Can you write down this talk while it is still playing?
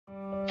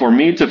For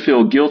me to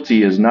feel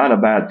guilty is not a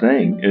bad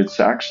thing.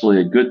 It's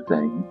actually a good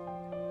thing.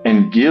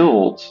 And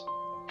guilt,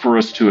 for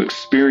us to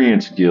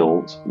experience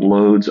guilt,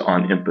 loads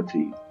on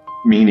empathy,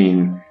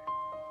 meaning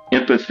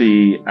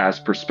empathy as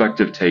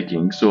perspective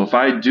taking. So if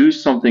I do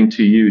something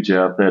to you,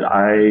 Jeff, that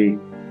I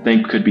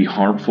think could be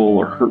harmful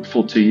or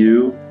hurtful to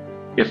you,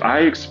 if I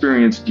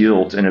experience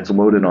guilt and it's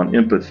loaded on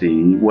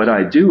empathy, what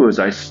I do is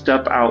I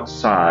step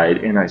outside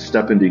and I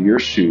step into your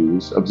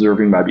shoes,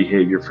 observing my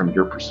behavior from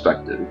your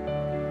perspective.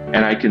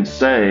 And I can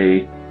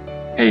say,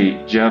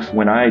 hey, Jeff,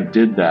 when I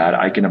did that,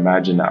 I can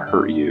imagine that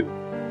hurt you.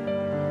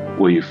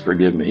 Will you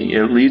forgive me?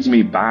 It leads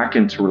me back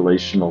into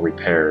relational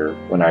repair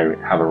when I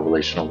have a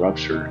relational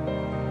rupture.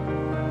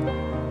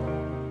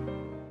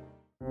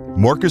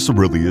 Marcus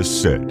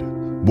Aurelius said,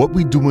 "What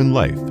we do in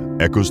life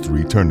echoes through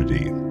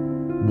eternity."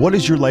 What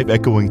is your life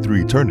echoing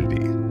through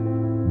eternity?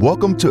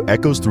 Welcome to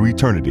Echoes Through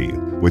Eternity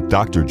with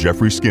Dr.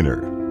 Jeffrey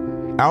Skinner.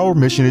 Our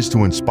mission is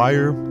to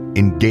inspire,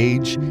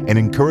 engage, and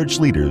encourage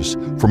leaders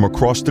from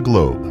across the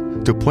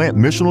globe to plant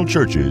missional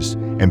churches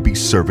and be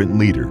servant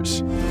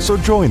leaders. So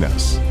join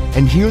us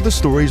and hear the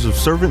stories of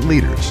servant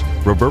leaders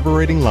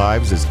reverberating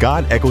lives as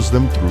God echoes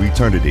them through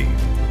eternity.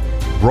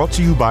 Brought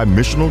to you by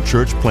Missional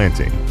Church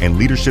Planting and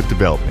Leadership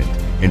Development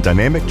and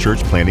Dynamic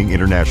Church Planting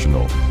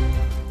International.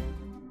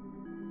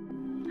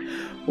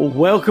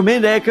 Welcome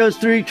into Echoes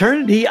Through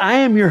Eternity. I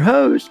am your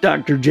host,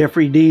 Dr.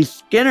 Jeffrey D.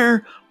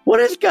 Skinner.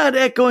 What is God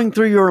echoing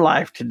through your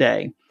life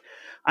today?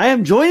 I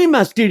am joined in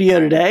my studio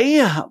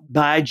today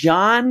by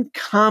John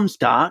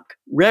Comstock,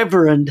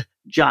 Reverend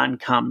John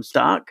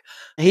Comstock.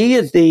 He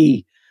is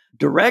the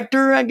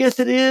director, I guess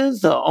it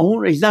is, the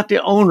owner. He's not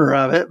the owner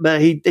of it,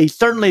 but he's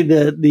certainly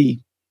the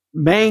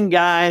main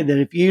guy that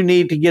if you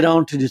need to get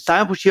on to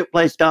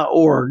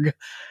discipleshipplace.org,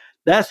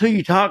 that's who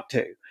you talk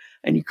to.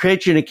 And you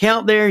create you an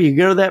account there, you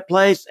go to that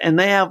place, and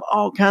they have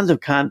all kinds of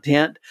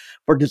content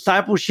for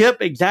discipleship,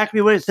 exactly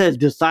what it says,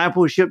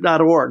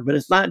 discipleship.org. But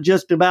it's not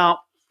just about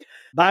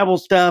Bible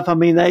stuff. I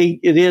mean,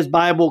 it is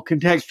Bible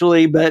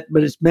contextually, but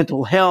it's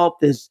mental health,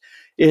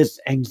 it's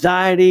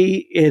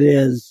anxiety, it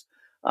is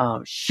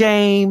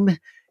shame,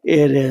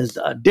 it is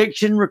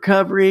addiction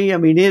recovery. I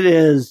mean, it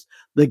is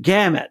the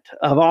gamut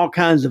of all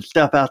kinds of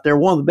stuff out there.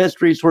 One of the best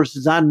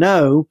resources I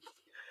know,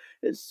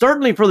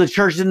 certainly for the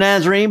Church of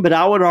Nazarene, but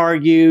I would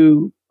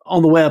argue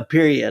on the web,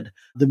 period.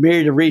 The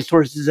myriad of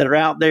resources that are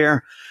out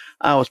there.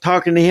 I was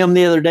talking to him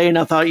the other day and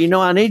I thought,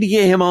 I need to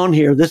get him on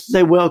here. This is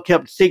a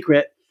well-kept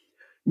secret.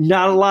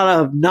 Not a lot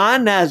of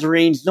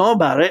non-Nazarenes know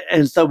about it.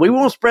 And so we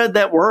want to spread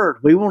that word.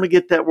 We want to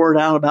get that word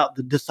out about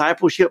the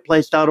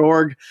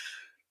discipleshipplace.org.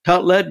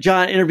 Let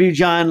John interview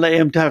John, let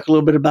him talk a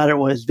little bit about it,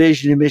 what his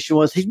vision and mission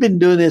was. He's been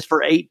doing this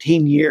for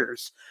 18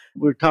 years.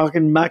 We're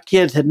talking, my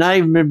kids had not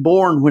even been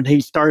born when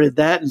he started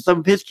that, and some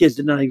of his kids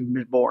had not even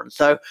been born.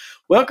 So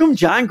welcome,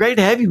 John. Great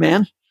to have you,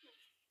 man.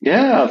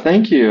 Yeah,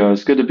 thank you.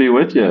 It's good to be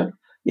with you.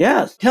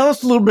 Yes. Tell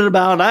us a little bit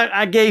about,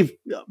 I gave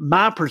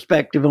my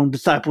perspective on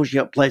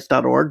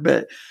discipleshipplace.org,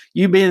 but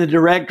you being the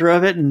director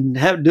of it and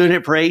doing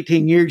it for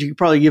 18 years, you could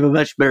probably give a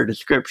much better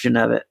description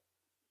of it.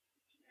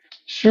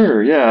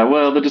 Sure. Yeah.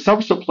 Well, the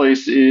Discipleship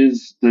Place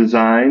is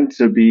designed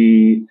to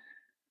be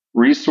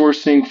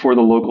resourcing for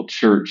the local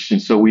church.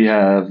 And so we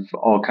have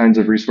all kinds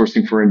of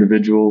resourcing for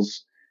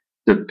individuals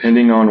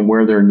depending on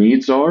where their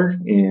needs are.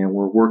 And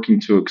we're working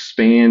to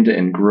expand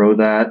and grow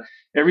that.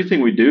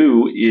 Everything we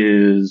do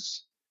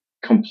is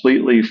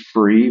completely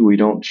free. We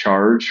don't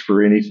charge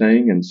for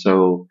anything. And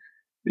so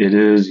it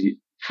is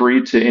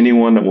free to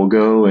anyone that will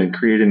go and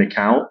create an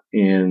account.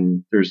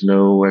 And there's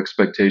no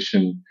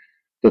expectation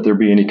that there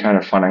be any kind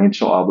of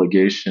financial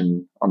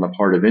obligation on the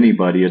part of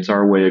anybody. It's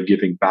our way of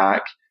giving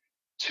back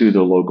to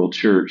the local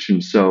church.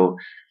 And so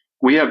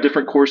we have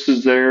different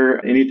courses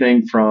there,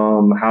 anything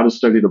from how to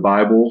study the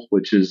Bible,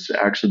 which is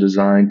actually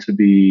designed to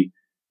be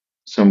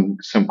some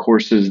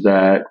courses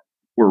that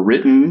were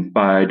written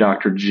by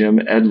Dr. Jim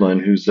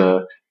Edlin, who's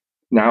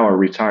now a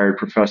retired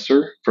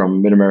professor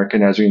from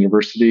Mid-American Nazarene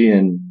University.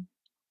 And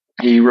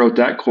he wrote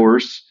that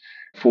course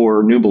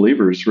for new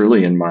believers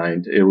really in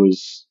mind. It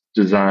was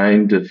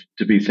designed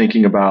to be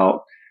thinking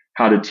about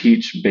how to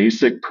teach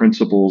basic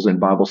principles in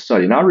Bible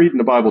study, not reading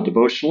the Bible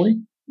devotionally,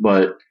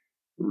 but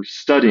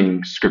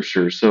studying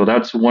scripture. So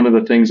that's one of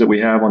the things that we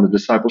have on the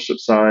discipleship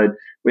side.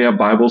 We have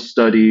Bible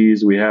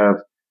studies. We have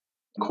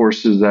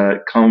courses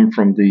that come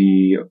from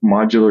the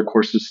modular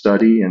courses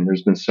study, and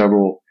there's been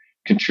several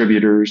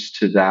contributors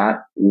to that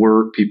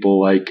work. People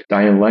like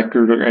Diane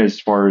Lecker, as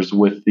far as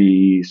with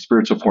the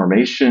spiritual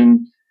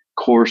formation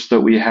course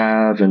that we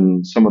have,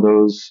 and some of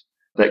those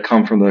that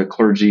come from the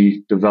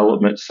clergy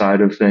development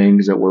side of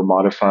things that were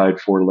modified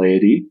for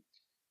laity.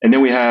 And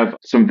then we have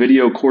some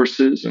video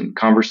courses and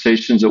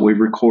conversations that we've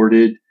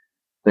recorded,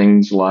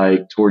 things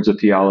like Towards a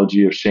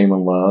Theology of Shame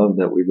and Love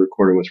that we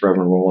recorded with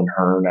Reverend Roland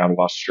Hearn out of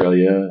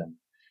Australia. And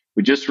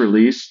we just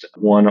released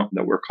one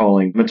that we're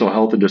calling Mental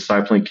Health and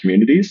Discipling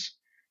Communities.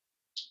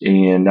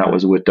 And that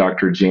was with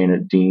Dr.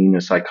 Janet Dean,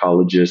 a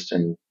psychologist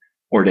and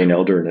ordained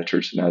elder in the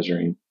Church of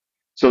Nazarene.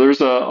 So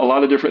there's a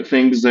lot of different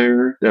things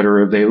there that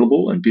are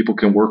available, and people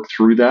can work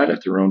through that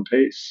at their own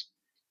pace.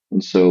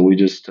 And so we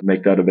just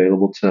make that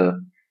available to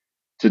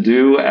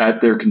do at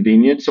their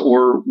convenience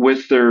or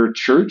with their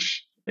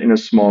church in a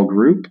small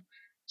group.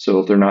 So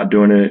if they're not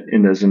doing it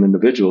as an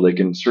individual, they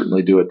can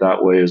certainly do it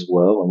that way as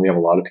well. And we have a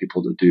lot of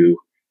people that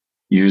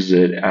use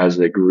it as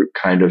a group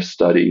kind of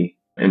study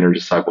in their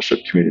discipleship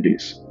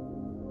communities.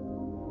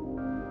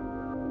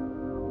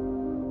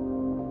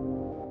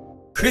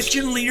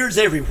 Christian leaders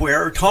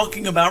everywhere are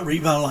talking about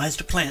Revitalize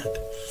to Plant.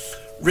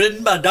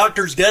 Written by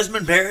Drs.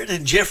 Desmond Barrett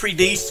and Jeffrey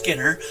D.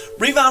 Skinner,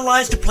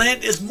 Revitalize to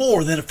Plant is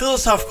more than a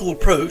philosophical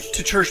approach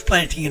to church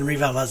planting and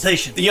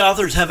revitalization. The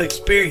authors have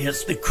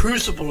experienced the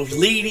crucible of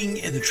leading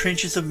in the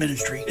trenches of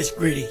ministry. It's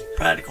gritty,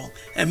 practical,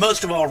 and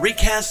most of all,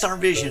 recasts our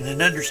vision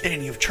and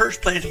understanding of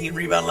church planting and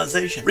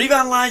revitalization.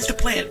 Revitalize to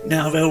Plant,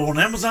 now available on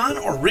Amazon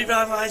or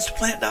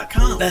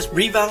revitalizetoplant.com. That's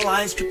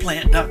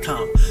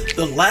revitalizetoplant.com,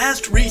 the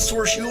last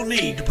resource you'll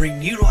need to bring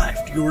new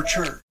life to your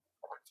church.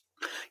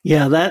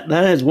 Yeah, that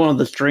is one of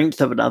the strengths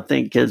of it, I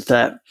think, is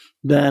that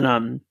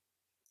the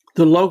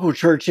local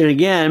church, and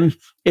again,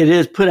 it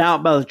is put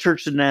out by the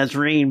Church of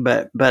Nazarene,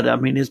 but I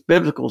mean, it's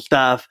biblical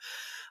stuff.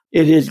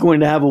 It is going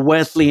to have a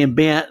Wesleyan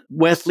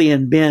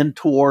bent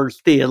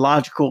towards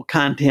theological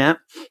content,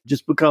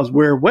 just because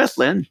we're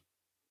Wesleyan.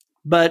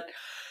 But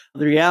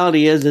the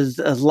reality is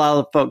a lot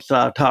of the folks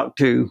that I talk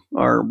to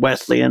are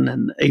Wesleyan,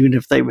 and even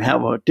if they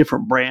have a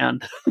different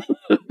brand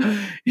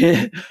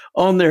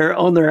on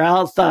their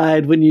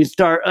outside, when you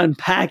start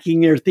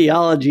unpacking their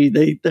theology,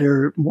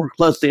 they're more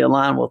closely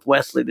aligned with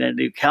Wesley than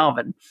they do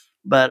Calvin.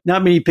 But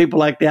not many people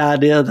like the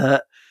idea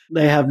that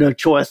they have no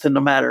choice in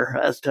the matter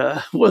as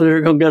to whether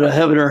they're going to go to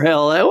heaven or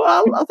hell.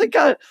 Well, I think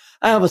I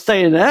have a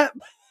say in that.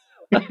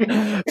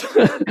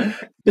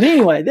 But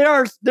anyway, there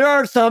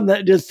are some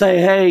that just say,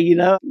 hey,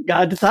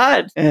 God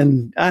decides,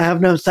 and I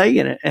have no say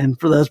in it. And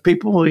for those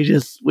people, we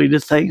just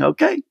say,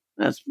 okay,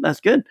 that's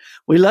good.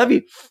 We love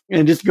you,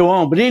 and just go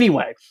on. But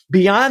anyway,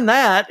 beyond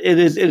that, it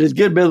is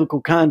good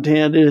biblical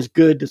content. It is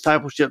good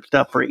discipleship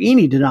stuff for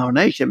any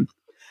denomination.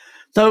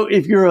 So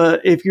if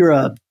you're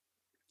a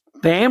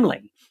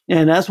family,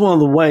 and that's one of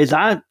the ways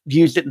I've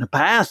used it in the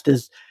past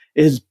is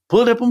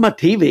put it up on my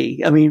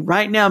TV. I mean,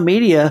 right now,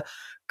 media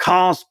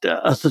cost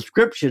a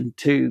subscription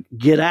to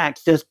get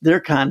access to their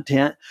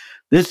content.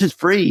 This is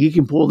free. You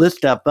can pull this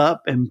stuff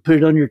up and put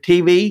it on your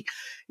TV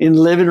in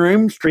the living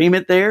room, stream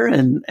it there,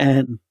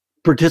 and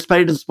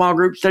participate in a small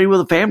group study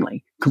with a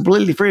family,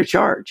 completely free of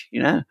charge.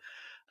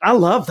 I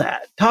love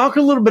that. Talk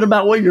a little bit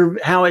about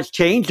how it's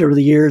changed over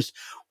the years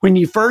when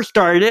you first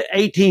started it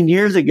 18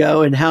 years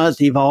ago, and how it's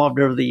evolved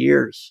over the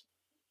years.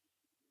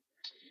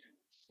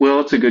 Well,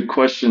 it's a good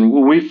question.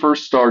 When we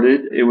first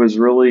started, it was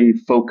really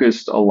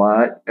focused a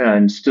lot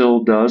and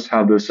still does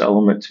have this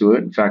element to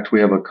it. In fact, we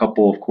have a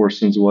couple of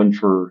courses, one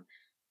for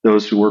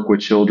those who work with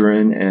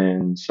children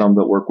and some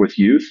that work with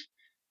youth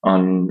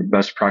on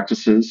best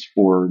practices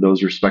for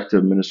those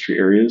respective ministry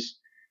areas.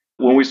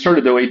 When we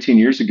started, though, 18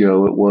 years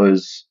ago, it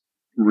was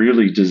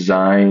really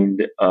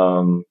designed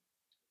to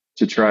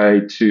try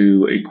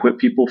to equip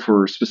people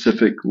for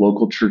specific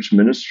local church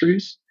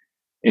ministries.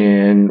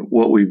 And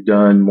what we've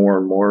done more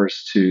and more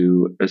is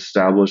to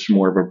establish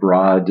more of a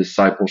broad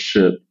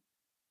discipleship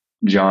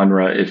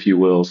genre, if you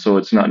will. So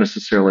it's not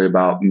necessarily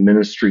about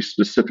ministry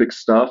specific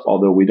stuff,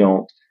 although we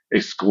don't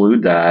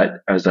exclude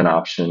that as an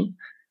option.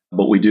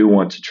 But we do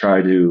want to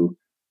try to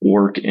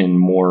work in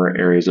more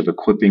areas of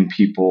equipping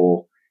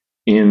people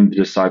in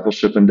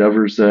discipleship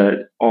endeavors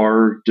that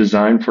are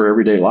designed for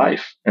everyday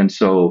life. And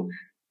so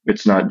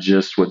it's not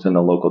just within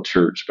the local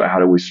church, but how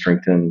do we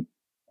strengthen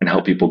and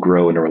help people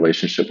grow in a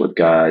relationship with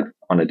God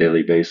on a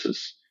daily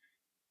basis.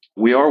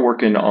 We are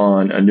working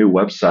on a new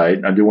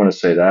website. I do want to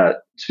say that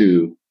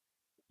too,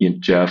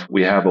 Jeff.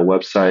 We have a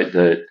website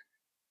that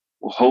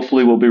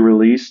hopefully will be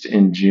released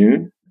in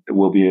June. It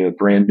will be a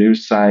brand new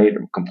site, a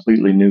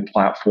completely new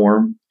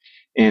platform.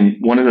 And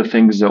one of the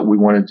things that we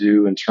want to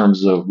do in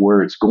terms of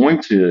where it's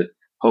going to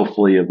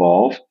hopefully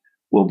evolve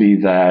will be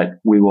that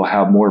we will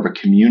have more of a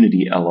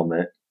community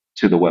element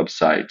to the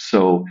website.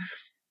 So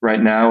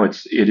right now,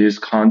 it is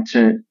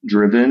content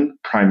driven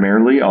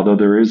primarily, although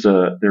there is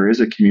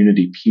a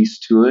community piece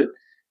to it.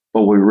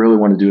 But what we really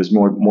want to do is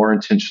more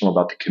intentional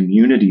about the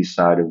community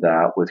side of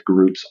that with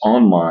groups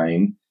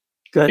online.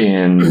 Good.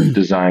 And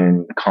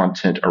design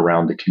content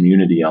around the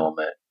community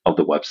element of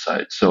the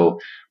website. So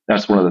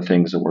that's one of the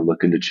things that we're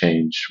looking to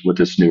change with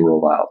this new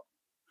rollout.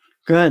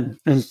 Good.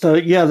 And so,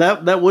 yeah,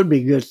 that would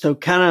be good. So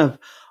kind of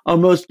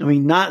almost,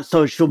 not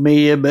social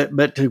media,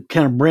 but to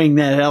kind of bring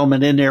that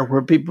element in there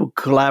where people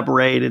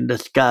collaborate and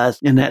discuss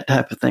and that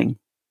type of thing,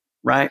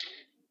 right?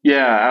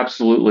 Yeah,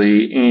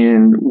 absolutely.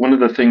 And one of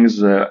the things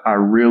that I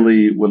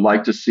really would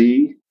like to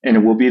see, and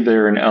it will be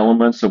there in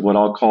elements of what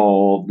I'll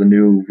call the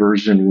new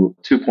version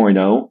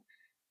 2.0,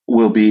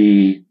 will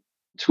be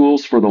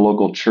tools for the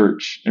local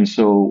church. And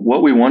so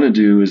what we want to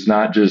do is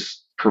not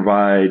just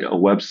provide a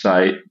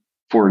website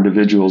for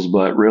individuals,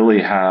 but really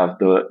have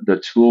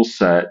the tool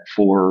set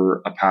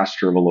for a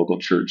pastor of a local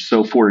church.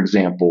 So for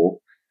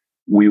example,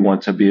 we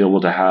want to be able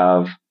to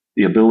have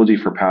the ability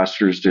for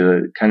pastors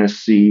to kind of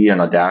see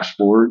on a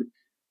dashboard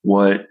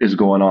what is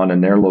going on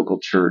in their local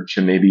church,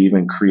 and maybe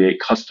even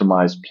create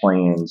customized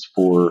plans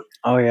for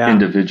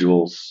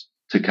individuals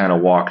to kind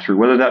of walk through,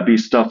 whether that be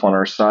stuff on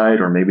our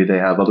site or maybe they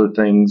have other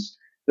things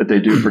that they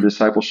do for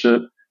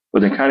discipleship,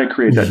 but then kind of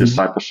create that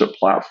discipleship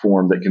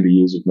platform that can be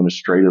used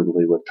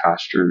administratively with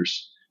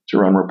pastors to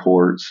run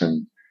reports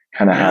and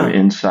kind of have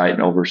insight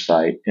and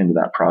oversight into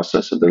that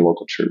process of their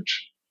local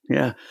church.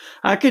 Yeah.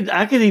 I could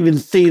even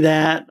see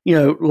that,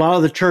 a lot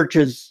of the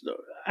churches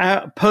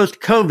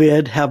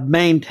post-COVID have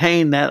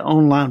maintained that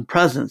online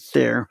presence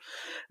there.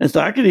 And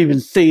so I could even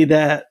see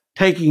that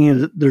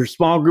taking their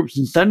small groups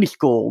in Sunday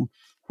school,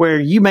 where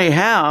you may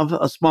have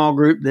a small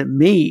group that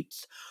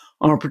meets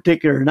on a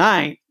particular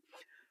night,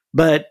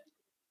 but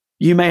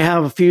you may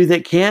have a few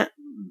that can't,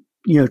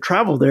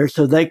 travel there,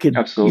 so they could,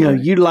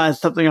 utilize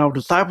something on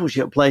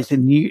Discipleship Place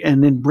and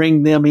then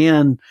bring them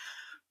in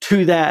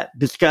to that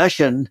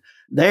discussion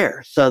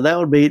there. So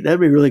that'd be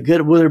really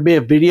good. Will there be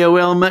a video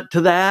element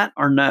to that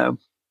or no?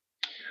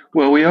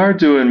 Well, we are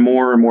doing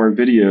more and more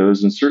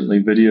videos, and certainly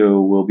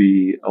video will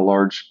be a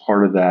large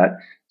part of that.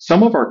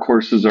 Some of our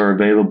courses are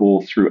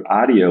available through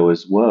audio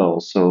as well.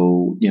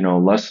 So,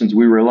 lessons,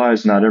 we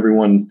realize not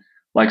everyone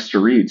likes to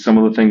read. Some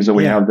of the things that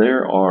we have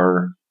there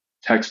are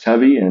text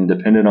heavy and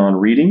dependent on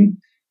reading.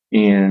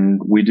 And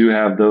we do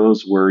have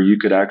those where you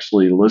could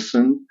actually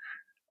listen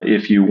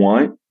if you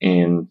want.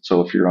 And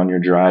so if you're on your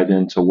drive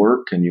into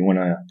work and you want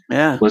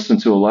to listen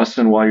to a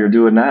lesson while you're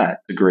doing that,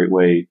 a great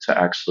way to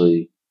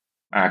actually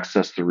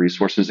access the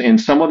resources.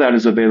 And some of that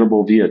is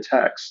available via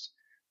text.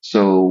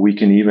 So we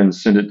can even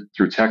send it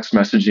through text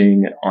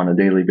messaging on a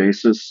daily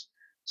basis,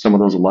 some of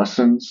those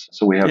lessons.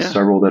 So we have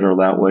several that are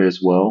that way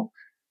as well.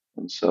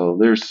 And so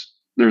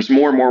there's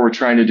more and more we're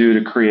trying to do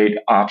to create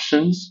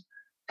options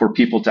for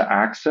people to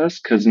access,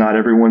 because not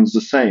everyone's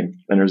the same.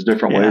 And there's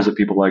different ways that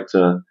people like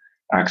to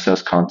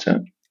access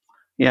content.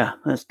 Yeah,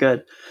 that's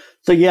good.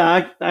 So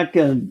I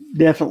can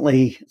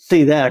definitely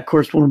see that. Of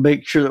course, want to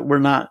make sure that we're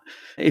not,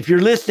 if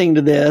you're listening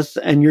to this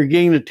and you're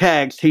getting the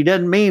text, he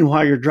doesn't mean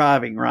while you're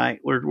driving, right?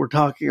 We're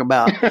talking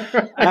about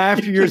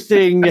after you're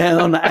sitting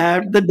down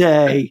after the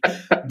day,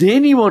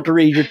 then you want to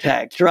read your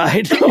text,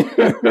 right?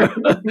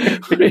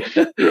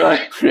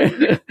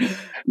 Right.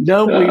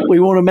 No, we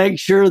want to make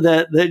sure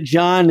that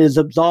John is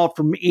absolved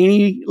from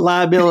any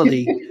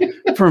liability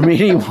from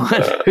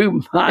anyone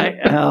who might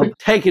have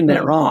taken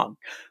that wrong.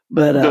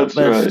 But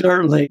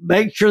certainly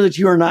make sure that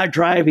you are not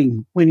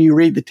driving when you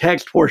read the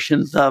text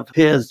portions of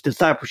his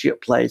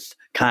Discipleship Place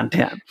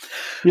content.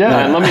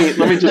 Yeah, and let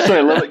me just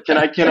say,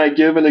 can I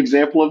give an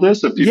example of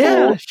this? If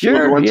people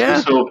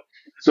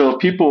So if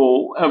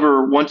people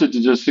ever wanted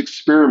to just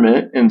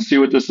experiment and see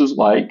what this is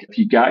like, if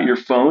you got your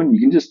phone, you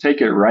can just take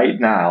it right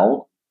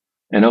now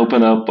and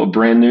open up a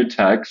brand new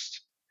text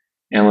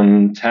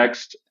and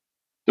text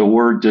the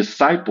word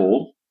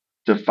disciple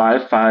to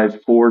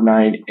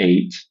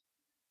 55498.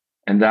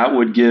 And that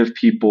would give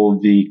people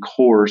the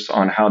course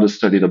on how to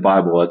study the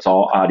Bible. It's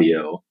all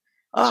audio.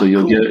 So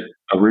you'll get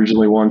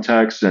originally one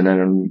text, and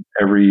then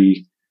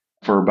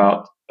for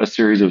about a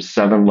series of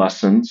 7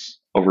 lessons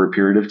over a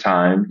period of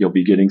time, you'll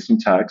be getting some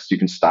text. You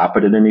can stop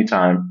it at any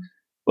time.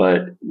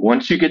 But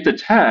once you get the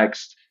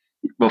text,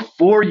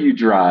 before you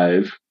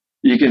drive,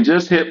 you can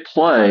just hit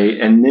play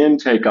and then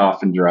take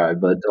off and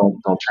drive. But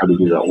don't try to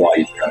do that while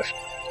you drive.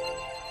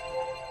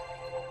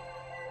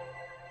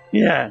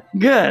 Yeah,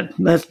 good.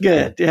 That's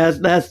good. Yes,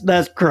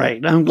 that's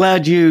great. I'm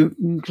glad you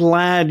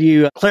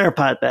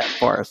clarified that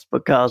for us,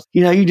 because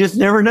you just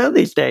never know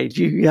these days.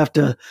 You have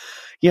to,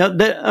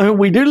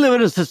 we do live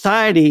in a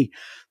society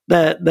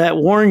that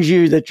warns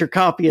you that your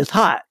coffee is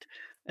hot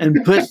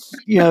and puts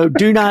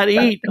do not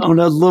eat on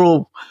those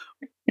little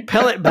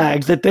pellet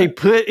bags that they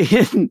put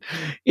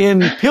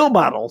in pill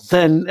bottles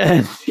and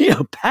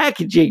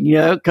packaging.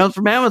 It comes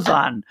from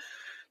Amazon.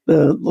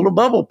 The little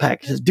bubble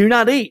pack says do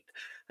not eat.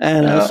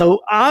 And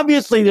so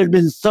obviously there'd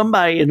been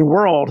somebody in the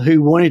world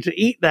who wanted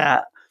to eat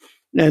that.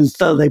 And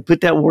so they put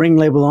that warning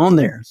label on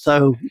there.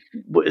 So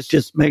let's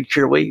just make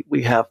sure we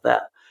have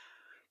that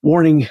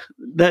warning,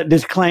 that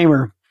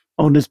disclaimer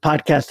on this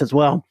podcast as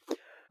well,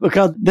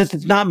 because this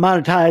is not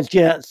monetized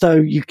yet. So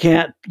you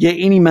can't get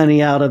any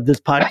money out of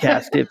this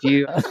podcast if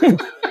you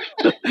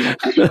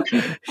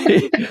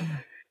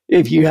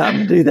happen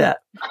to do that.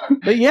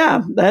 But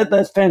yeah,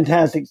 that's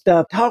fantastic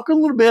stuff. Talk a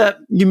little bit.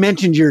 You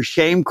mentioned your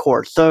shame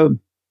course. So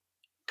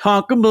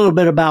talk a little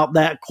bit about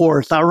that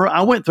course.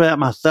 I went through that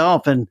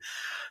myself, and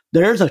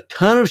there's a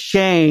ton of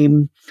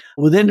shame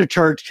within the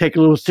church. Take a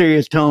little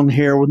serious tone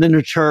here within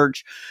the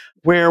church,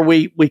 where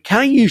we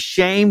kind of use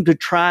shame to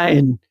try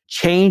and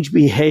change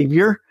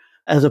behavior,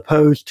 as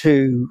opposed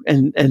to,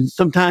 and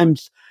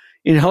sometimes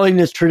in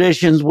holiness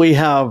traditions, we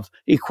have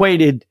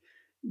equated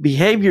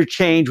behavior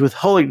change with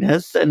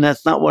holiness, and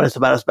that's not what it's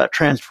about. It's about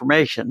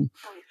transformation,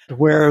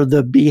 where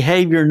the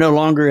behavior no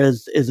longer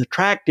is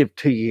attractive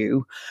to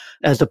you,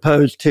 as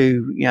opposed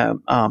to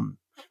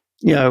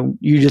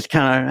you just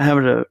kind of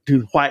having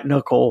to white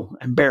knuckle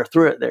and bear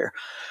through it there.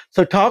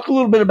 So talk a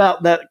little bit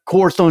about that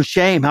course on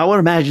shame. I would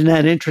imagine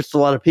that interests a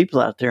lot of people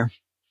out there.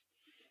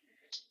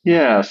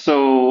 Yeah.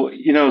 So,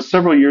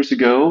 several years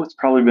ago, it's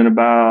probably been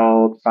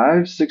about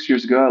 5, 6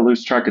 years ago, I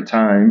lose track of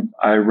time.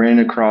 I ran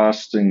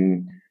across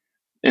an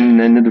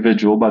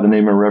individual by the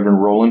name of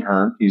Reverend Roland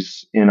Hearn.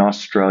 He's in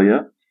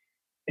Australia,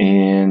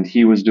 and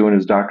he was doing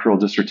his doctoral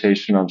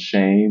dissertation on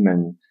shame.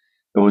 And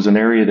it was an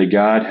area that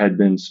God had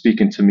been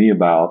speaking to me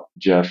about,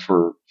 Jeff,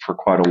 for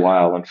quite a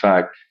while. In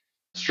fact,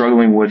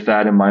 struggling with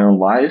that in my own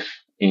life,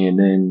 and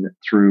then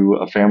through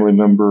a family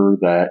member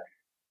that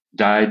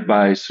died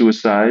by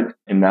suicide.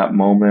 In that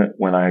moment,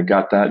 when I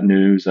got that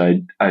news,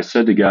 I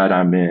said to God,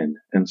 I'm in.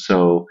 And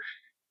so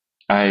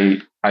I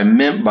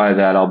meant by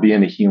that, I'll be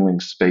in a healing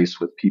space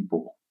with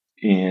people.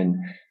 And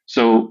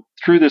so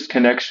through this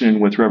connection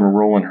with Reverend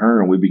Roland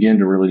Hearn, we began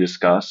to really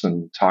discuss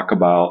and talk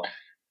about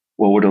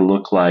what would it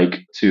look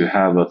like to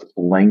have a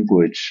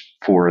language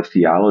for a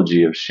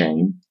theology of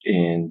shame.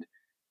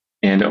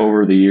 And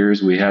over the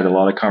years, we had a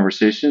lot of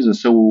conversations. And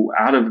so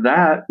out of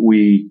that,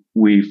 we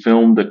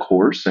filmed the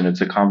course, and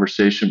it's a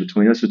conversation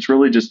between us. It's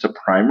really just a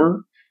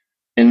primer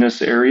in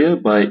this area,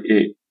 but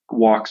it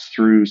walks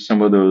through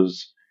some of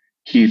those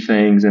key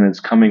things, and it's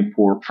coming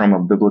from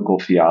a biblical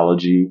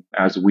theology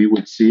as we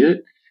would see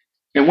it.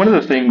 And one of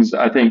the things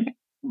I think,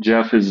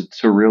 Jeff, is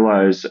to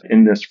realize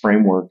in this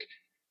framework,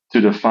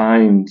 to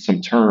define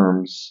some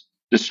terms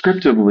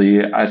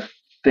descriptively, I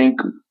think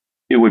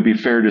it would be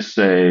fair to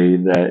say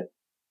that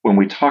when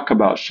we talk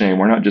about shame,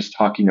 we're not just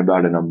talking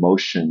about an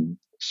emotion.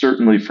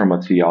 Certainly from a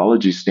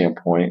theology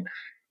standpoint,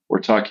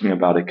 we're talking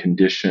about a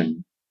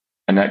condition,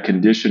 and that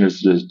condition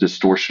is the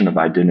distortion of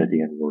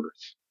identity and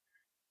worth.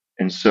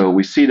 And so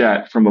we see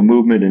that from a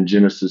movement in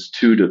Genesis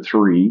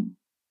 2-3,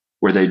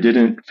 where they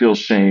didn't feel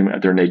shame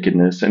at their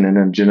nakedness. And then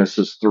in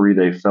Genesis 3,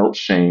 they felt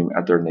shame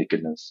at their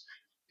nakedness.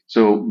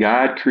 So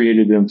God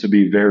created them to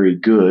be very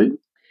good,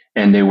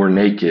 and they were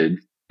naked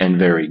and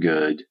very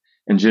good.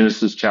 In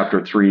Genesis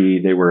chapter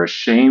 3, they were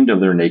ashamed of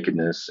their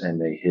nakedness and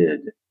they hid.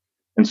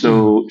 And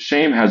so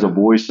shame has a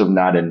voice of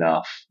not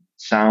enough.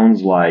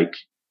 Sounds like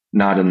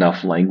not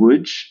enough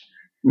language.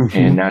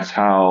 And that's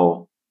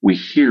how we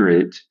hear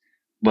it.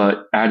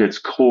 But at its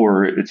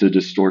core, it's a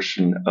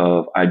distortion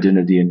of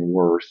identity and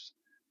worth,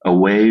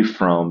 away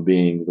from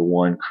being the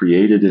one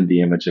created in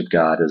the image of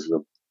God as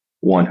the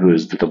one who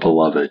is the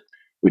beloved,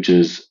 which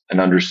is an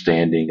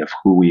understanding of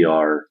who we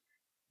are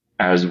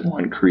as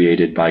one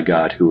created by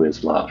God who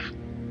is love.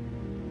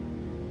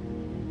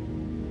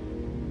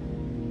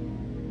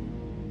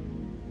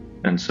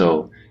 And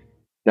so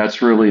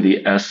that's really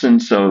the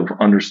essence of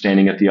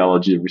understanding a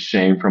theology of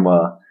shame from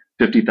a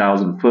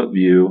 50,000 foot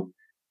view,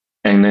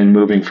 and then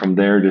moving from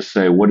there to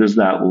say, what does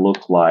that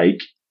look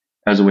like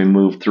as we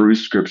move through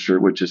Scripture,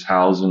 which is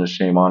housed in a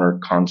shame honor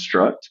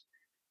construct?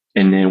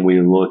 And then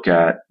we look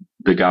at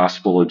the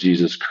gospel of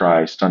Jesus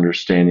Christ,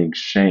 understanding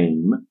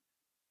shame,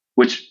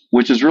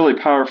 which is really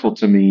powerful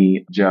to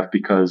me, Jeff,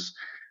 because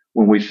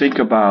when we think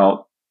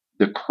about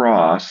the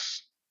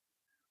cross,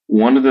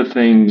 one of the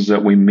things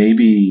that we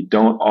maybe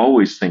don't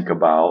always think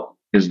about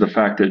is the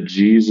fact that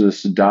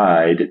Jesus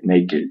died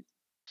naked.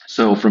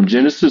 So from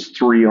Genesis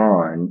 3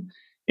 on,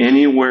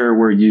 anywhere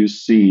where you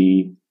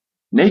see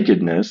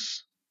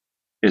nakedness,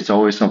 it's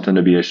always something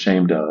to be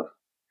ashamed of.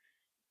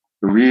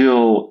 The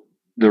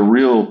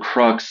real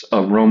crux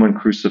of Roman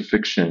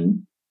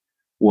crucifixion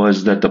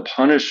was that the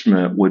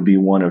punishment would be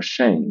one of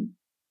shame,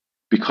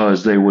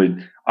 because they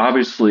would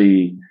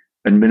obviously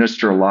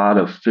administer a lot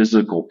of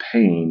physical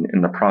pain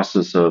in the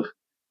process of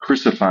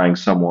crucifying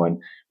someone.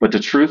 But the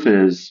truth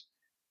is,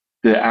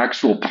 the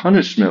actual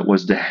punishment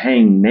was to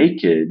hang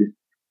naked,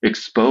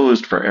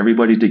 exposed for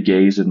everybody to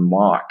gaze and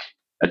mock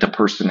at the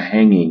person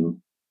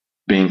hanging,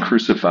 being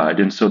crucified.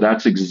 And so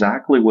that's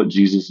exactly what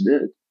Jesus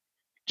did.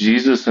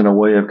 Jesus, in a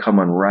way of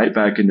coming right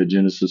back into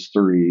Genesis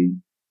 3,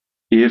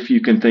 if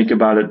you can think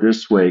about it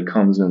this way,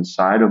 comes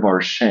inside of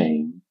our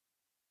shame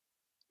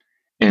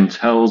and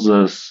tells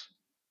us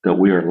that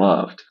we are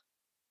loved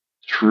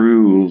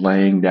through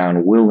laying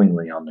down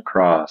willingly on the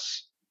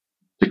cross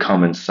to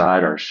come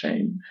inside our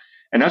shame.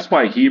 And that's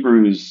why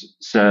Hebrews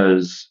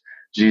says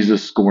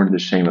Jesus scorned the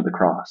shame of the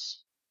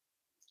cross.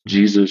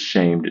 Jesus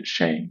shamed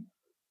shame.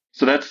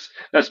 So that's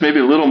maybe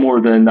a little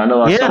more than, I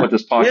know that's not what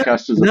this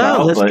podcast is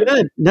about, that's but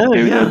good.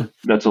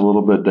 That's a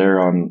little bit there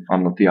on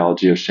the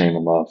theology of shame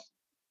and love.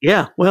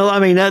 Yeah. Well, I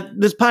mean,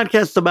 this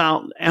podcast is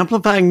about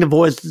amplifying the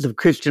voices of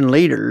Christian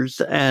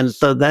leaders. And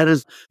so that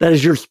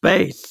is your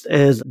space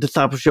as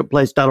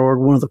discipleshipplace.org,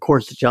 one of the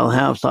courses y'all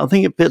have. So I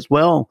think it fits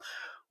well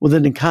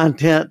within the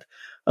content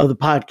of the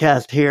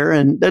podcast here,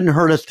 and doesn't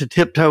hurt us to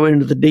tiptoe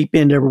into the deep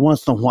end every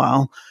once in a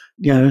while.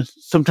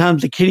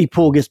 Sometimes the kiddie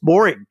pool gets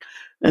boring.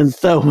 And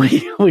so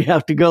we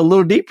have to go a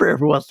little deeper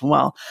every once in a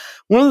while.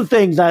 One of the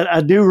things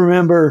I do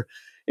remember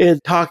is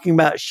talking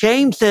about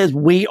shame says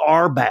we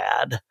are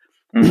bad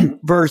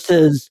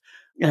versus,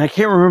 and I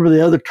can't remember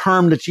the other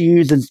term that you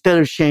use instead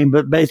of shame,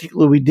 but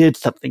basically we did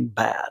something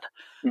bad.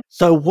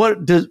 So what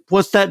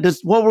was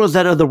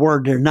that other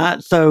word there?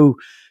 Not so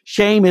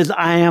shame is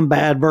I am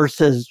bad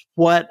versus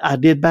what I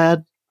did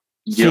bad.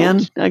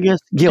 Guilt. Sin, I guess.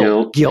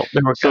 Guilt. There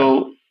we go.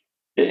 So,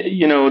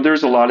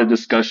 there's a lot of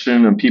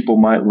discussion, and people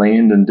might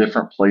land in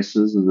different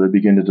places as they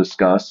begin to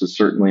discuss. So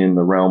certainly in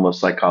the realm of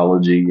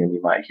psychology, and you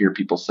might hear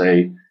people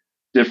say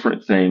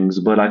different things.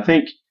 But I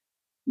think,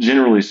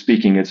 generally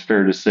speaking, it's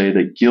fair to say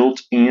that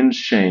guilt and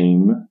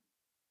shame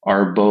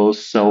are both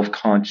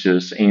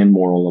self-conscious and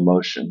moral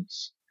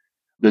emotions.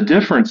 The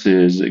difference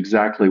is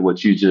exactly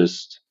what you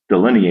just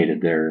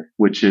delineated there,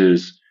 which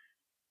is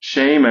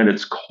shame at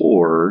its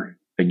core,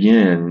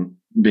 again,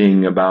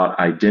 being about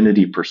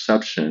identity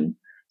perception,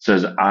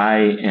 says,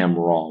 I am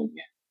wrong.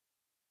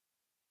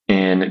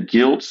 And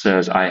guilt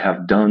says, I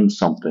have done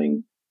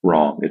something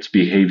wrong. It's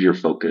behavior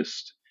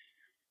focused.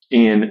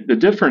 And the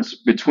difference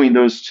between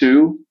those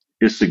two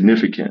is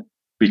significant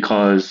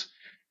because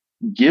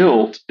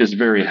guilt is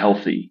very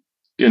healthy.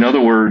 In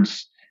other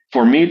words,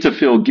 for me to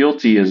feel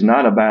guilty is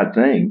not a bad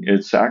thing.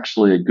 It's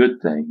actually a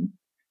good thing.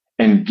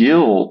 And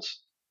guilt,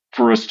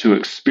 for us to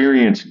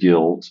experience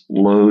guilt,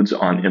 loads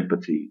on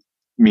empathy,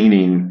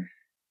 meaning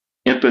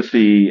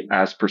empathy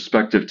as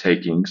perspective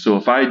taking. So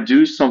if I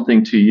do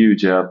something to you,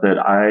 Jeff, that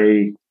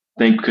I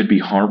think could be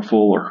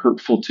harmful or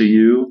hurtful to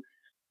you,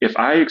 if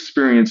I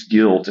experience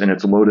guilt and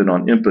it's loaded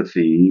on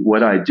empathy,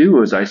 what I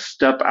do is I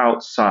step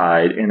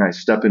outside and I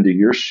step into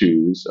your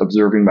shoes,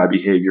 observing my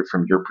behavior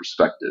from your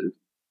perspective.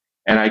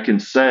 And I can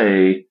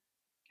say,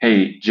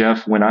 hey,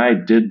 Jeff, when I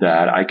did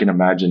that, I can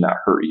imagine that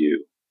hurt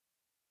you.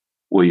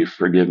 Will you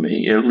forgive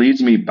me? It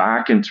leads me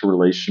back into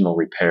relational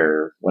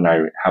repair when I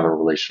have a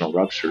relational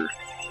rupture.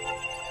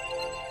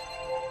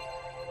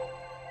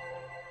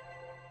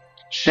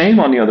 Shame,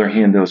 on the other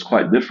hand, though, is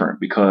quite different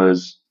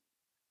because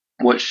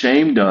what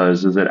shame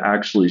does is it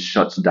actually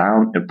shuts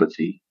down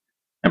empathy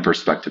and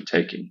perspective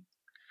taking.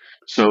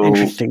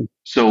 Interesting.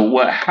 So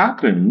what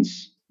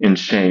happens in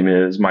shame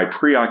is my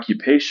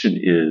preoccupation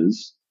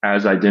is,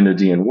 as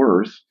identity and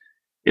worth,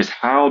 is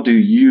how do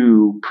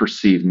you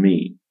perceive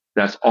me?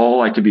 That's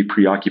all I could be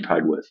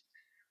preoccupied with.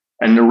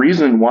 And the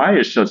reason why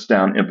it shuts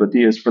down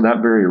empathy is for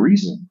that very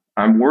reason.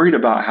 I'm worried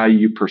about how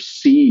you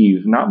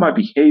perceive not my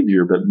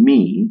behavior, but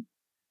me.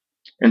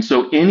 And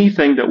so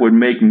anything that would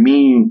make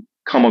me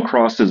come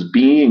across as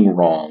being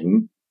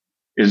wrong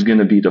is going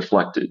to be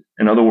deflected.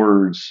 In other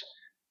words,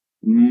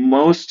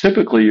 most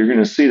typically you're going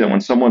to see that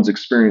when someone's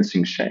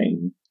experiencing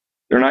shame,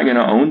 they're not going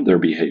to own their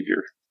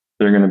behavior.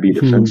 They're going to be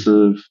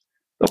defensive.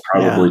 They'll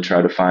probably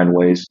try to find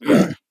ways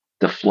to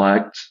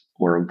deflect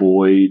or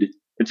avoid.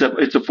 It's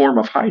a form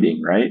of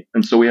hiding, right?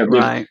 And so we have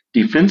those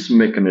defense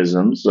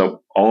mechanisms that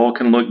all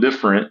can look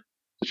different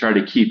to try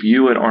to keep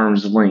you at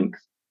arm's length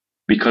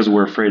because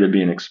we're afraid of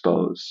being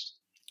exposed.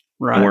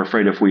 Right. And we're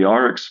afraid if we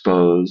are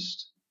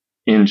exposed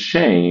in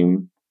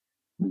shame,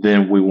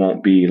 then we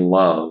won't be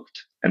loved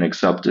and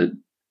accepted.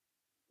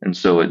 And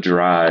so it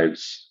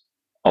drives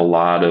a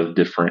lot of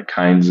different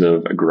kinds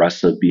of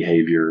aggressive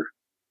behavior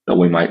that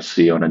we might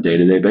see on a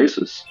day-to-day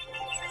basis.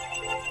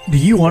 Do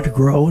you want to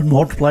grow and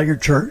multiply your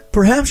church?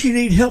 Perhaps you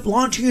need help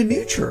launching a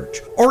new church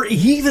or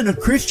even a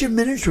Christian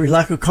ministry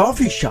like a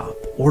coffee shop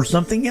or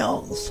something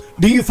else.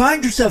 Do you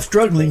find yourself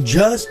struggling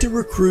just to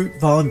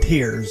recruit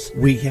volunteers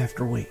week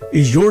after week?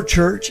 Is your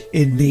church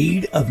in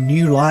need of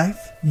new life?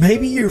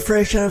 Maybe you're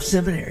fresh out of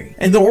seminary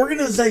and the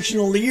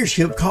organizational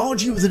leadership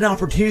called you with an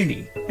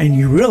opportunity and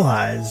you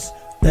realize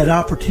that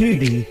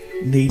opportunity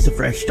needs a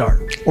fresh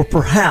start. Or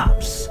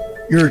perhaps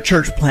you're a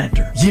church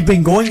planter. You've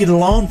been going it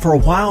alone for a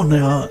while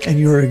now and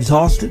you're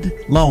exhausted,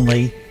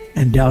 lonely,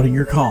 and doubting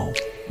your call.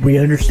 We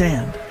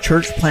understand.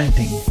 Church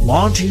planting,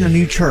 launching a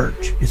new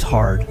church is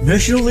hard.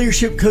 Missional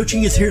Leadership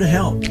Coaching is here to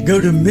help. Go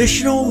to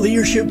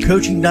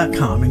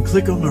missionalleadershipcoaching.com and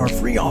click on our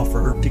free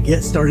offer to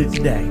get started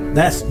today.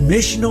 That's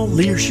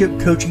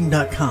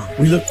missionalleadershipcoaching.com.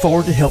 We look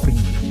forward to helping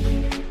you.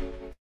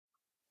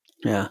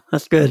 Yeah,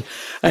 that's good.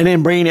 And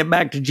then bringing it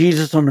back to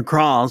Jesus on the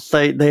cross,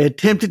 they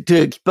attempted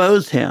to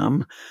expose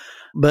him,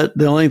 but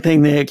the only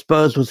thing they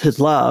exposed was his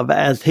love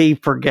as he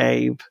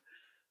forgave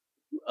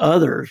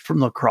others from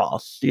the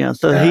cross.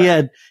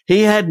 So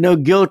he had no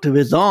guilt of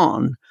his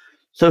own.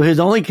 So his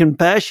only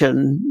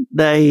confession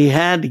that he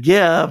had to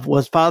give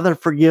was, Father,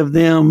 forgive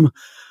them.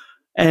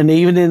 And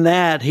even in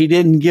that, he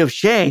didn't give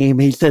shame.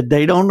 He said,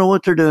 they don't know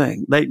what they're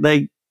doing.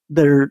 They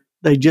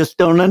just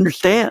don't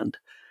understand.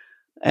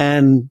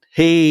 And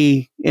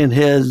he, in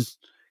his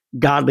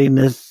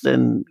godliness,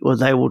 and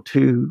was able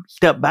to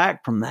step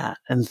back from that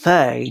and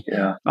say,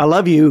 I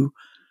love you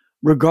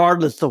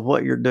regardless of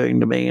what you're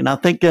doing to me. And I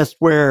think that's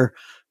where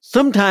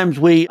sometimes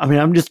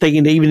I'm just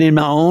thinking even in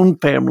my own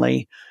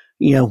family,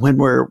 when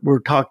we're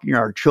talking to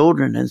our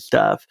children and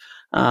stuff,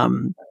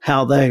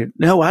 how I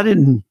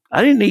didn't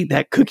eat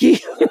that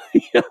cookie.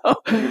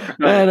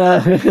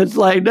 And it's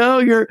like, no,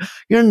 you're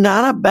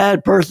not a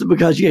bad person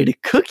because you ate a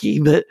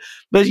cookie, but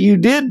you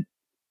did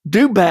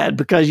do bad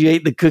because you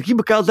ate the cookie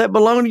because that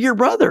belonged to your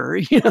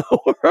brother,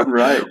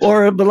 Right.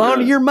 or it belonged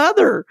to your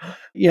mother,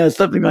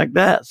 something like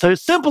that. So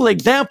simple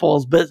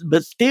examples, but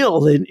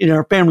still in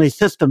our family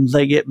systems,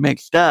 they get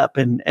mixed up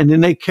and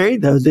then they carry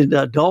those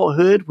into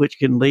adulthood, which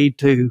can lead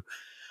to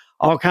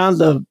all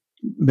kinds of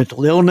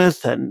mental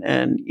illness and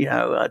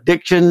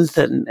addictions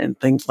and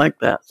things like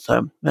that.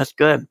 So that's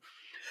good.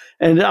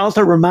 And it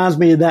also reminds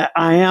me of that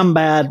I am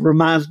bad,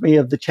 reminds me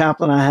of the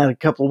chaplain I had a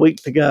couple of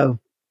weeks ago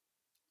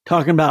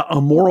talking about a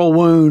moral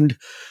wound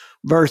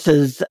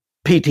versus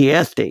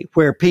PTSD,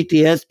 where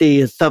PTSD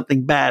is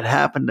something bad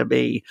happened to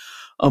me.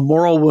 A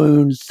moral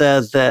wound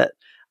says that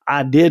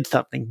I did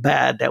something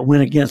bad that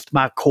went against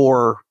my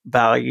core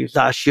values.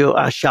 I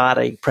shot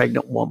a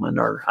pregnant woman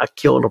or I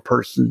killed a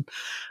person,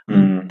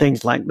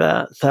 things like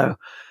that.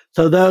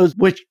 So those,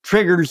 which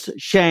triggers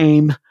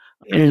shame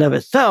in and of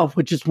itself,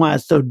 which is why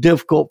it's so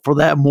difficult for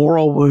that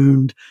moral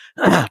wound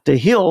to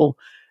heal,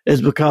 is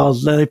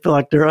because they feel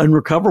like they're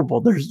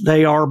unrecoverable.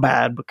 They are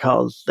bad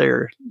because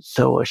they're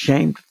so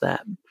ashamed of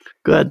that.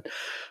 Good.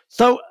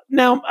 So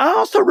now I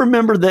also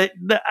remember that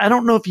I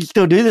don't know if you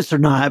still do this or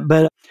not,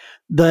 but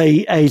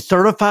a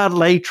certified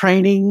lay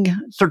training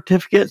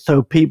certificate,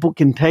 so people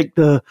can take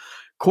the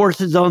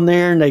courses on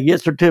there and they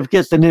get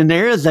certificates. And then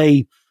there is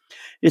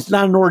it's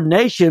not an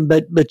ordination,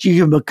 but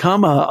you can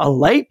become a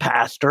lay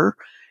pastor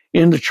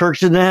in the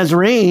Church of the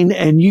Nazarene,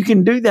 and you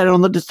can do that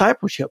on the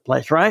discipleship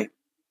place, right?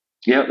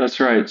 Yeah,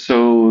 that's right.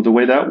 So the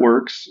way that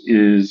works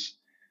is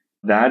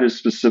that is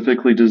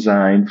specifically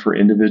designed for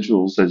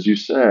individuals, as you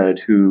said,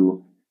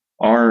 who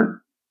aren't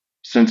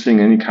sensing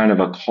any kind of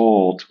a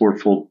call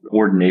toward full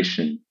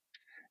ordination.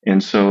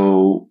 And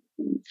so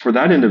for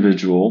that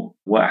individual,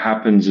 what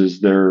happens is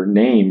their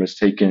name is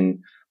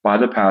taken by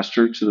the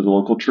pastor to the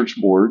local church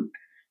board,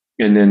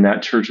 and then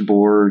that church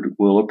board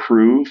will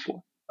approve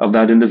of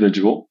that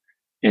individual.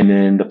 And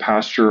then the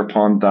pastor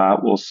upon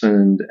that will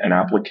send an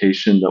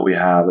application that we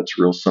have. It's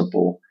real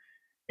simple.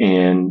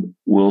 And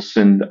we'll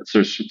send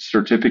a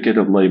certificate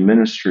of lay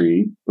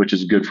ministry, which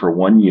is good for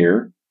 1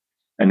 year.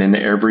 And then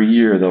every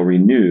year they'll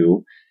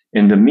renew.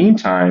 In the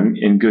meantime,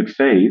 in good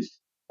faith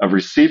of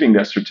receiving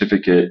that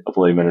certificate of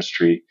lay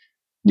ministry,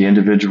 the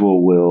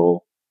individual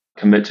will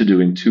commit to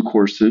doing 2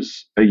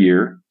 courses a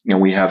year. And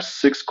we have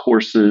 6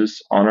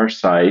 courses on our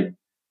site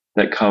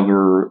that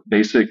cover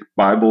basic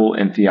Bible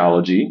and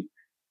theology.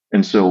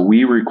 And so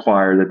we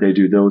require that they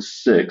do those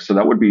 6. So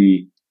that would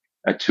be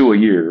 2 a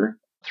year,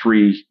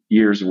 3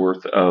 years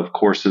worth of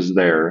courses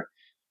there.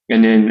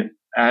 And then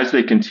as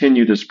they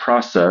continue this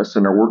process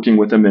and are working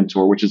with a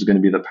mentor, which is going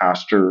to be the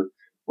pastor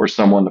or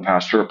someone the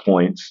pastor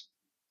appoints,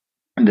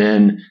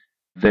 then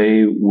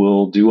they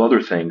will do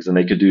other things. And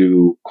they could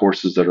do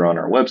courses that are on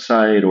our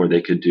website, or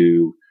they could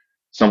do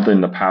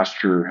something the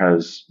pastor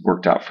has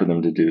worked out for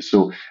them to do.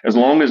 So as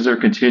long as they're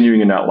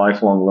continuing in that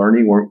lifelong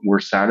learning, we're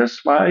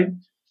satisfied.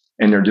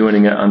 And they're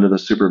doing it under the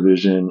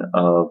supervision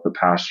of the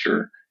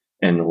pastor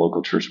and the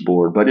local church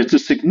board. But it's a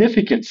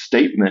significant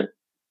statement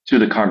to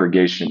the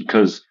congregation,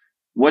 because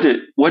what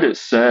it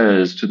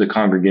says to the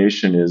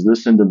congregation is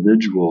this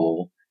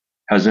individual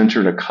has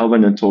entered a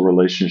covenantal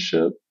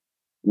relationship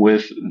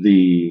with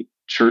the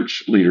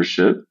church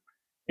leadership,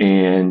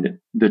 and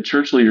the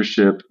church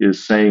leadership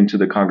is saying to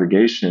the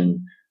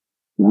congregation,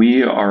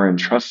 we are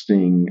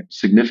entrusting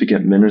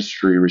significant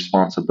ministry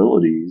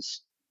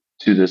responsibilities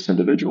to this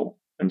individual.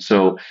 And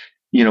so,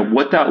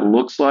 what that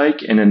looks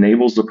like and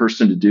enables the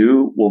person to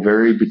do will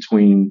vary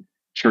between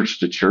church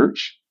to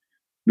church,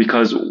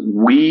 because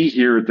we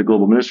here at the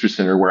Global Ministry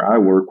Center, where I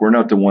work, we're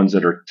not the ones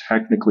that are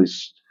technically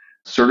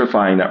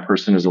certifying that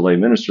person as a lay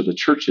minister. The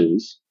church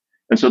is.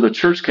 And so the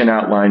church can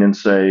outline and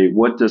say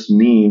what this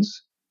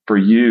means for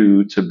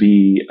you to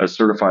be a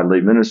certified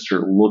lay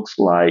minister looks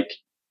like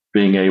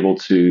being able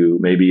to,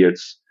 maybe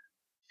it's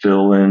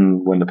fill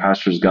in when the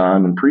pastor's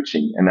gone and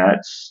preaching. And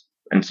that's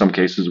in some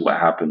cases what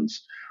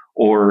happens.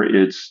 Or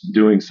it's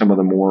doing some of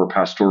the more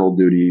pastoral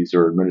duties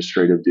or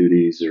administrative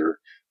duties or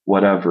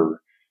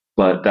whatever.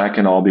 But that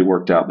can all be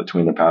worked out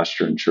between the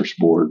pastor and church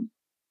board.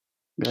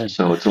 Good.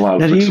 So it's a lot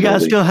of flexibility. Do you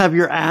guys still have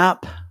your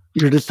app,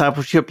 your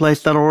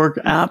discipleshipplace.org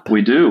app?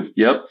 We do.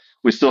 Yep.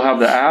 We still have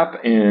the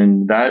app,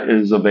 and that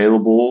is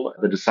available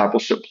at the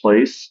Discipleship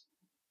Place.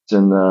 It's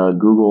in the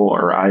Google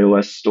or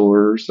iOS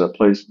stores,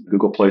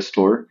 Google Play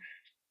Store.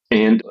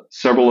 And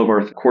several of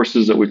our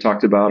courses that we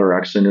talked about are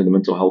actually in the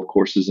mental health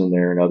courses in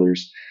there and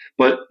others.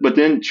 But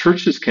then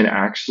churches can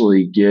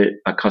actually get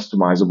a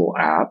customizable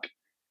app.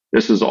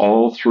 This is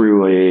all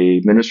through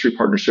a ministry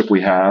partnership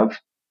we have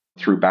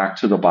through Back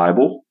to the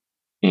Bible.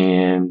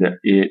 And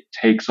it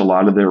takes a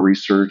lot of their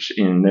research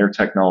in their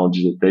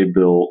technology that they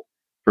built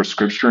for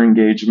scripture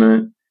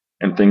engagement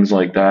and things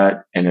like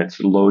that. And it's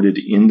loaded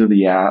into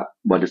the app,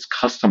 but it's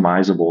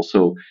customizable.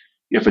 So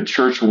if a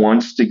church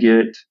wants to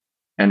get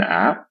an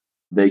app,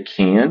 they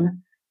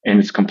can, and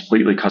it's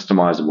completely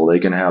customizable. They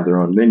can have their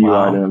own menu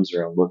items,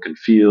 their own look and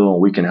feel,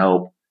 and we can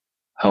help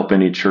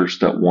any church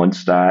that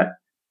wants that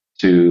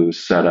to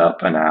set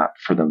up an app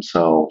for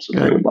themselves if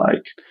they would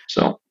like.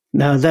 So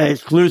Now, is that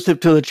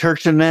exclusive to the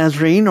Church of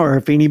Nazarene, or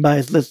if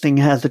anybody's listening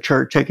has a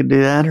church, they can do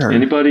that? Or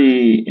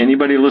anybody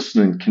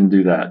listening can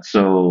do that.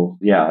 So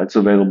yeah, it's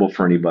available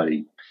for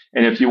anybody.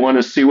 And if you want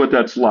to see what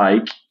that's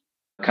like,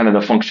 kind of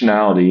the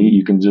functionality,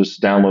 you can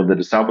just download the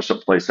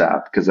Discipleship Place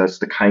app, because that's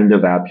the kind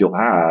of app you'll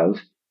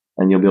have,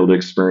 and you'll be able to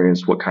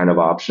experience what kind of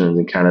options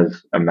and kind of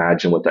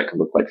imagine what that could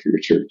look like for your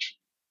church.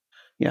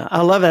 Yeah,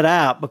 I love that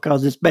app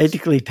because it's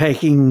basically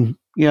taking,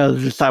 the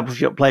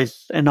Discipleship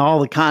Place and all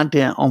the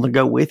content on the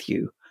go with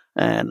you.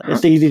 And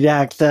it's easy to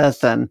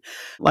access. And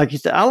like you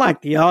said, I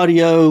like the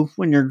audio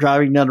when you're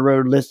driving down the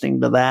road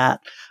listening to that,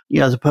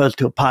 as opposed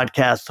to a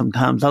podcast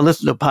sometimes. I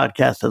listen to a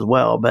podcast as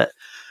well, but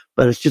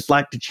it's just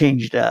like to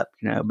change it up,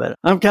 But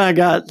I've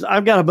got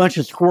a bunch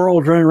of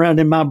squirrels running around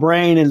in my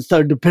brain. And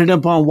so depending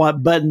upon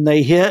what button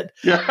they hit,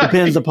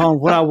 depends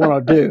upon what I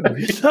want to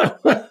do. So,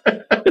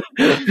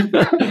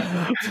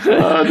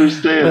 I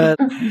understand.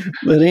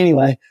 But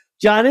anyway,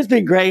 John, it's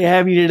been great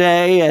having you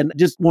today, and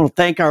just want to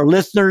thank our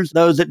listeners,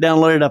 those that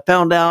downloaded. I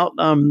found out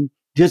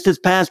just this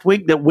past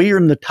week that we are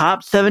in the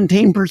top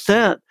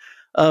 17%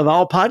 of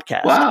all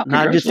podcasts,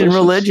 not just in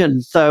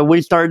religion. So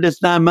we started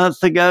this 9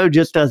 months ago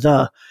just as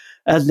an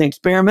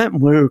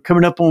experiment. We're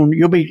coming up on,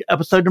 you'll be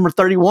episode number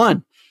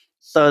 31.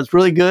 So it's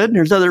really good. And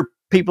there's other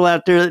people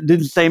out there that do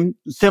the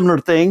similar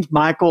things.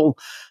 Michael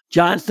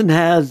Johnson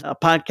has a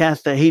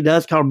podcast that he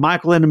does called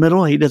Michael in the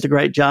Middle. He does a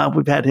great job.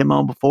 We've had him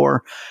on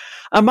before.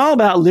 I'm all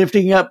about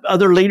lifting up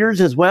other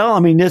leaders as well. I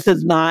mean, this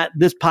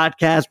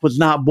podcast was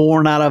not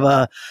born out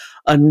of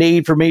a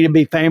need for me to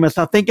be famous.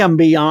 I think I'm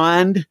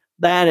beyond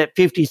that at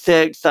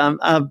 56.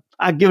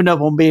 I've given up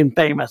on being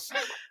famous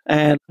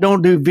and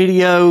don't do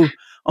video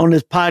on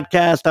this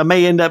podcast. I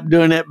may end up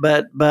doing it,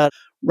 but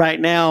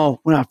right now,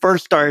 when I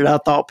first started, I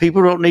thought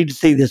people don't need to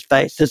see this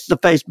face. This is a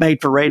face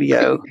made for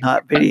radio,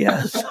 not video.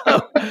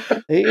 So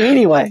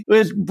anyway, it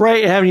was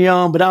great having you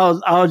on, but I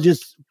was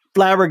just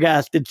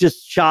flabbergasted,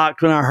 just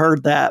shocked when I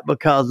heard that,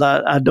 because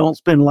I don't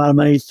spend a lot of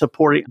money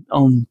supporting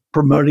on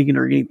promoting it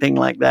or anything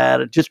like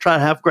that. I just try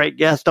to have great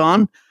guests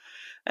on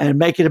and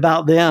make it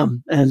about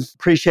them. And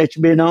appreciate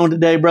you being on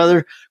today,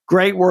 brother.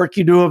 Great work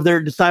you do over there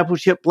at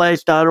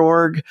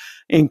discipleshipplace.org.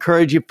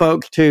 Encourage you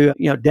folks to,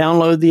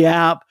 download the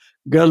app,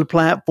 go to the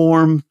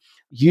platform,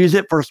 use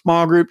it for a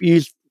small group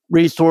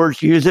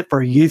resource, use it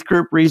for a youth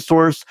group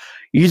resource,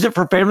 use it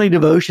for family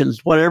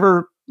devotions,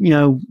 whatever,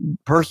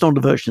 personal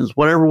devotions,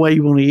 whatever way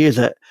you want to use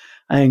it.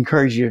 I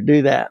encourage you to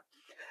do that.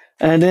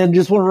 And then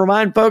just want to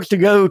remind folks to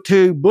go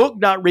to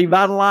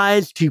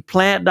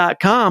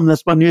book.revitalizetoplant.com.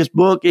 That's my newest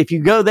book. If you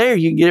go there,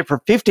 you can get it for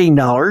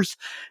 $15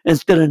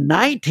 instead of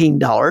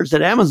 $19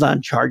 that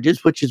Amazon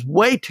charges, which is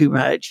way too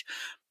much.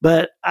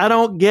 But I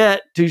don't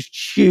get to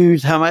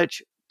choose how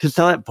much to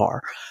sell it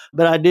for.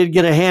 But I did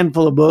get a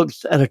handful of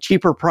books at a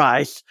cheaper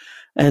price.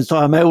 And so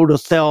I'm able to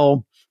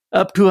sell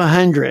up to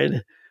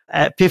 100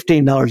 at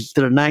 $15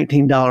 instead of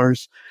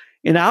 $19.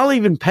 And I'll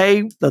even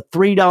pay the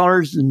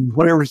 $3 and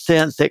whatever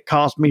cents it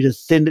cost me to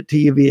send it to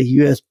you via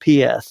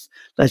USPS.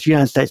 That's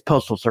United States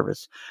Postal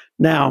Service.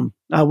 Now,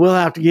 I will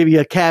have to give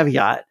you a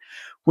caveat.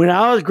 When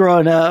I was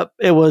growing up,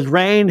 it was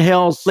rain,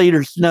 hail, sleet,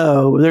 or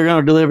snow. They're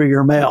going to deliver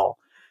your mail.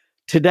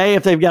 Today,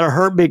 if they've got a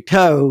hurt big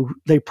toe,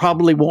 they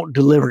probably won't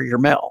deliver your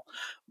mail.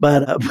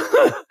 But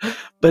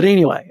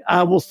anyway,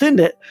 I will send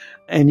it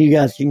and you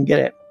guys can get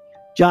it.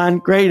 John,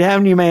 great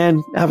having you,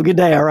 man. Have a good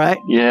day, all right?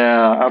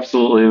 Yeah,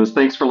 absolutely.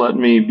 Thanks for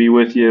letting me be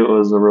with you. It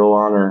was a real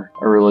honor.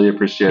 I really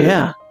appreciate it.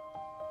 Yeah.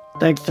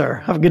 Thanks, sir.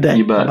 Have a good day.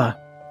 You bet. Bye-bye.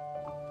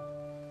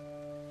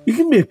 You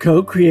can be a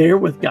co-creator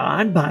with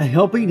God by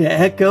helping to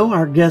echo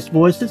our guest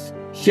voices,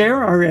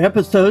 share our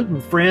episodes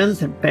with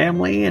friends and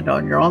family and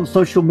on your own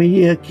social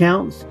media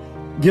accounts.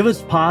 Give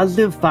us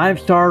positive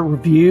 5-star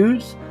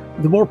reviews.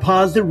 The more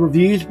positive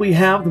reviews we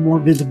have, the more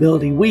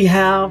visibility we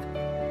have,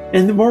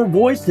 and the more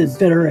voices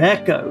that are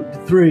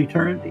echoed through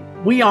eternity.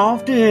 We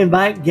often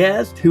invite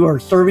guests who are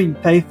serving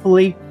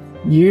faithfully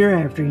year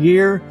after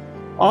year,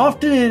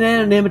 often in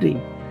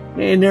anonymity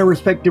in their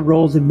respective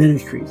roles and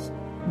ministries.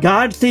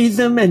 God sees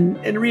them,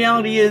 and the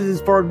reality is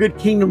for a good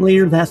kingdom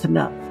leader, that's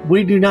enough.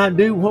 We do not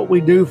do what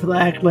we do for the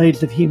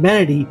accolades of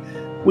humanity.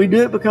 We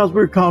do it because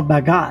we're called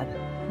by God.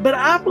 But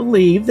I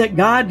believe that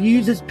God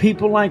uses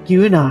people like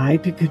you and I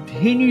to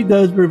continue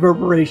those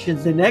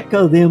reverberations and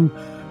echo them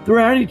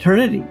throughout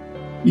eternity.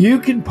 You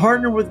can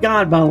partner with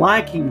God by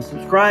liking,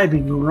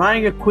 subscribing, and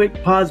writing a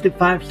quick positive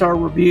 5-star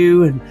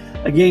review, and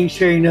again,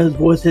 sharing those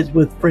voices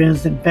with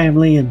friends and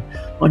family and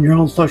on your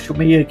own social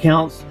media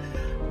accounts.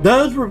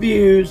 Those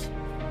reviews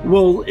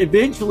will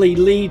eventually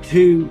lead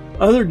to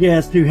other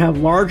guests who have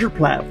larger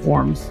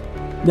platforms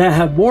that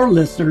have more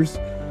listeners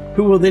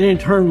who will then in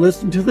turn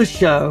listen to the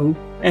show.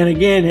 And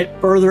again, it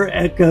further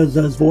echoes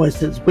those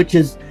voices, which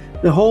is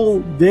the whole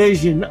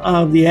vision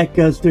of the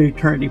Echoes Through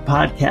Eternity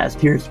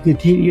podcast here, is to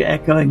continue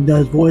echoing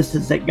those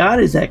voices that God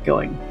is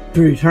echoing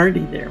through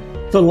eternity there.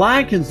 So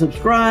like and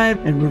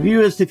subscribe and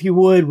review us if you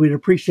would. We'd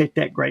appreciate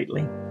that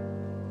greatly.